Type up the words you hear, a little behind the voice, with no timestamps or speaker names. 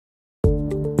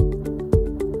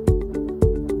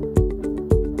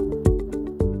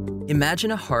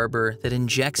Imagine a harbor that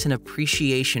injects an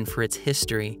appreciation for its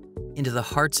history into the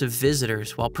hearts of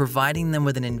visitors while providing them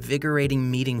with an invigorating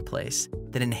meeting place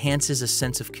that enhances a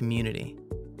sense of community,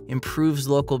 improves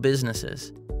local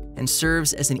businesses, and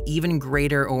serves as an even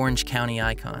greater Orange County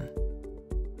icon.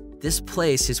 This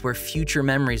place is where future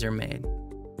memories are made: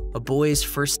 a boy's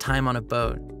first time on a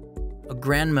boat, a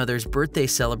grandmother's birthday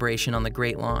celebration on the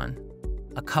Great Lawn,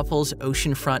 a couple's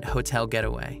oceanfront hotel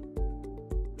getaway.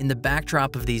 In the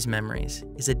backdrop of these memories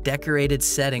is a decorated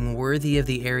setting worthy of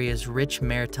the area's rich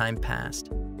maritime past,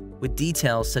 with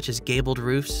details such as gabled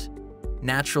roofs,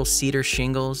 natural cedar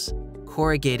shingles,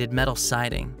 corrugated metal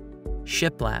siding,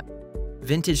 shiplap,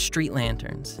 vintage street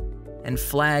lanterns, and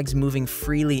flags moving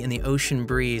freely in the ocean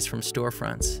breeze from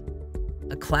storefronts.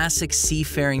 A classic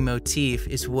seafaring motif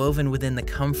is woven within the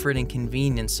comfort and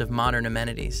convenience of modern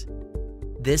amenities.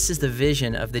 This is the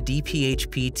vision of the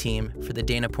DPHP team for the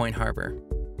Dana Point Harbor.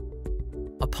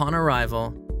 Upon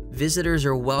arrival, visitors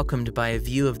are welcomed by a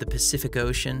view of the Pacific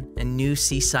Ocean and new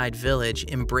seaside village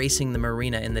embracing the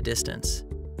marina in the distance.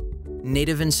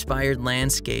 Native-inspired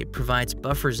landscape provides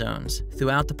buffer zones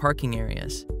throughout the parking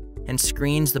areas and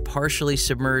screens the partially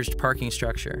submerged parking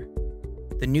structure.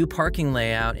 The new parking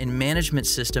layout and management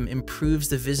system improves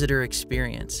the visitor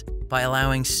experience by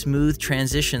allowing smooth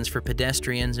transitions for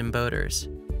pedestrians and boaters.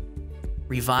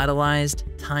 Revitalized,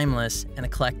 timeless, and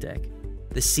eclectic,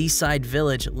 the seaside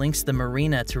village links the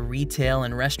marina to retail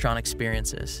and restaurant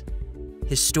experiences.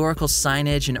 Historical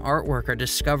signage and artwork are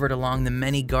discovered along the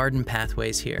many garden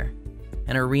pathways here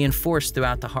and are reinforced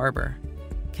throughout the harbor,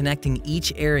 connecting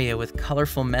each area with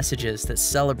colorful messages that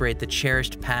celebrate the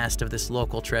cherished past of this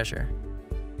local treasure.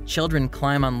 Children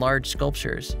climb on large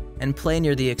sculptures and play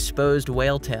near the exposed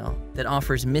whale tail that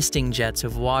offers misting jets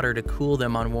of water to cool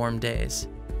them on warm days.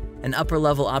 An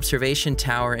upper-level observation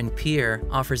tower and pier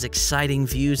offers exciting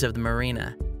views of the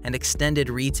marina and extended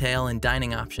retail and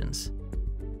dining options.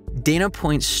 Dana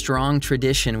Point's strong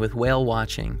tradition with whale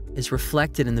watching is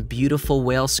reflected in the beautiful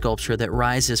whale sculpture that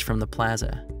rises from the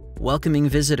plaza, welcoming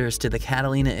visitors to the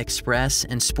Catalina Express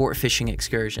and sport fishing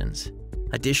excursions.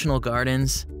 Additional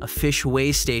gardens, a fish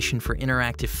weigh station for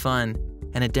interactive fun,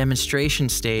 and a demonstration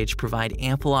stage provide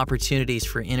ample opportunities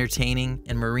for entertaining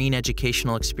and marine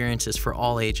educational experiences for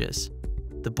all ages.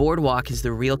 The boardwalk is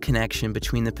the real connection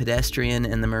between the pedestrian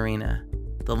and the marina,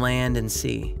 the land and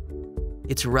sea.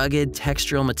 Its rugged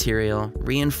textural material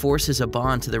reinforces a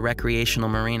bond to the recreational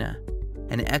marina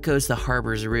and echoes the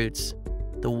harbor's roots.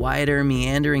 The wider,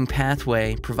 meandering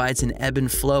pathway provides an ebb and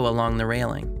flow along the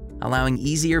railing, allowing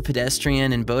easier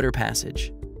pedestrian and boater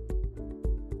passage.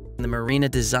 The marina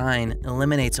design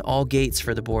eliminates all gates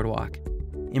for the boardwalk,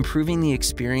 improving the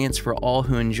experience for all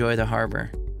who enjoy the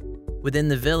harbor. Within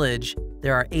the village,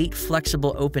 there are 8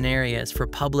 flexible open areas for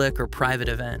public or private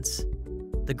events.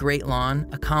 The Great Lawn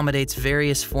accommodates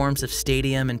various forms of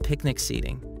stadium and picnic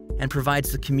seating and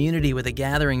provides the community with a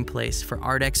gathering place for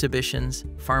art exhibitions,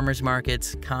 farmers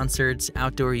markets, concerts,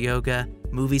 outdoor yoga,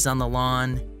 movies on the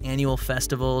lawn, annual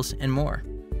festivals, and more.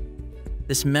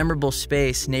 This memorable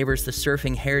space neighbors the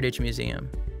Surfing Heritage Museum,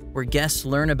 where guests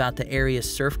learn about the area's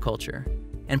surf culture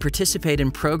and participate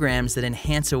in programs that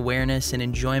enhance awareness and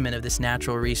enjoyment of this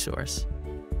natural resource.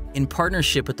 In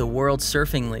partnership with the World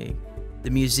Surfing League, the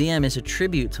museum is a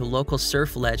tribute to local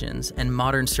surf legends and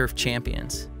modern surf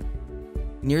champions.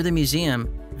 Near the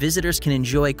museum, visitors can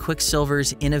enjoy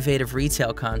Quicksilver's innovative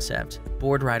retail concept,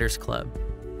 Board Riders Club,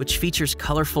 which features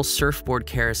colorful surfboard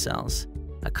carousels,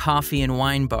 a coffee and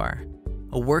wine bar,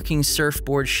 a working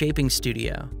surfboard shaping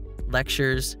studio,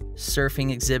 lectures,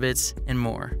 surfing exhibits, and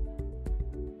more.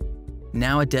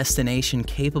 Now a destination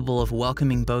capable of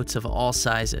welcoming boats of all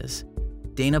sizes,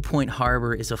 Dana Point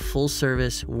Harbor is a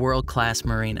full-service, world-class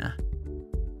marina.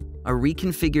 A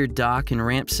reconfigured dock and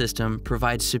ramp system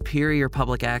provides superior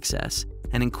public access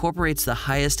and incorporates the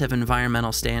highest of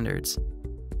environmental standards,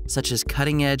 such as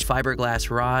cutting-edge fiberglass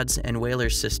rods and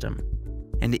whalers system,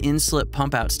 and in-slip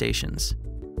pump-out stations.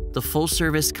 The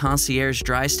full-service concierge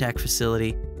dry stack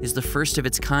facility is the first of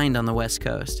its kind on the West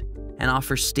Coast and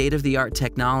offers state-of-the-art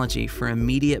technology for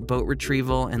immediate boat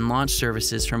retrieval and launch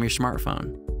services from your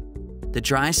smartphone. The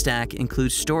dry stack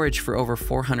includes storage for over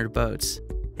 400 boats,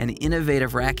 an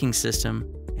innovative racking system,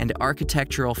 and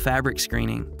architectural fabric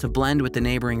screening to blend with the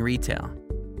neighboring retail.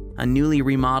 A newly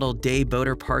remodeled day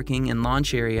boater parking and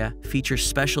launch area features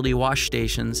specialty wash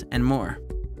stations and more.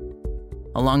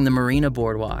 Along the Marina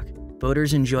Boardwalk,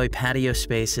 boaters enjoy patio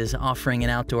spaces offering an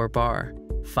outdoor bar,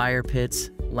 fire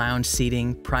pits, lounge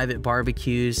seating, private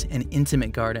barbecues, and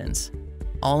intimate gardens,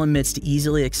 all amidst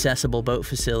easily accessible boat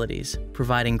facilities,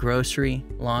 providing grocery,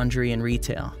 laundry, and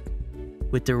retail.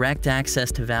 With direct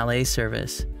access to valet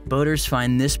service, Boaters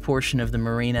find this portion of the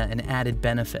marina an added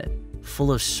benefit,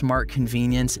 full of smart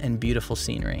convenience and beautiful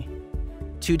scenery.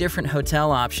 2 different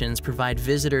hotel options provide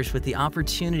visitors with the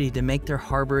opportunity to make their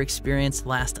harbor experience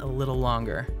last a little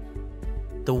longer.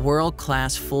 The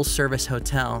world-class full-service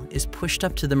hotel is pushed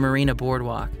up to the Marina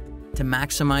boardwalk to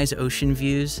maximize ocean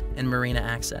views and marina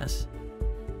access.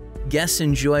 Guests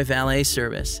enjoy valet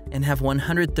service and have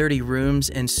 130 rooms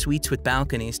and suites with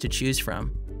balconies to choose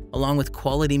from, along with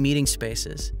quality meeting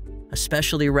spaces, a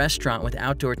specialty restaurant with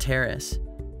outdoor terrace,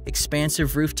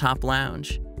 expansive rooftop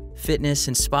lounge, fitness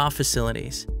and spa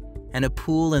facilities, and a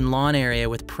pool and lawn area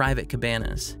with private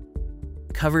cabanas.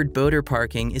 Covered boater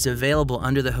parking is available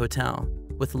under the hotel,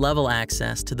 with level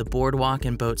access to the boardwalk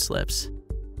and boat slips.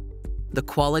 The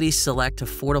Quality Select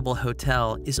affordable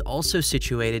hotel is also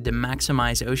situated to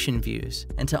maximize ocean views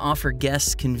and to offer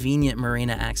guests convenient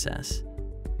marina access.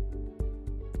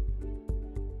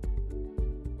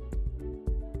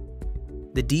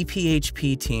 The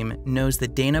DPHP team knows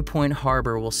that Dana Point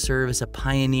Harbor will serve as a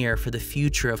pioneer for the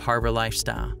future of harbor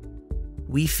lifestyle.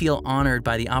 We feel honored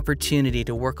by the opportunity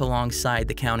to work alongside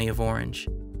the County of Orange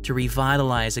to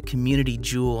revitalize a community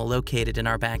jewel located in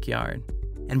our backyard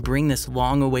and bring this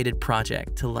long-awaited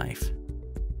project to life.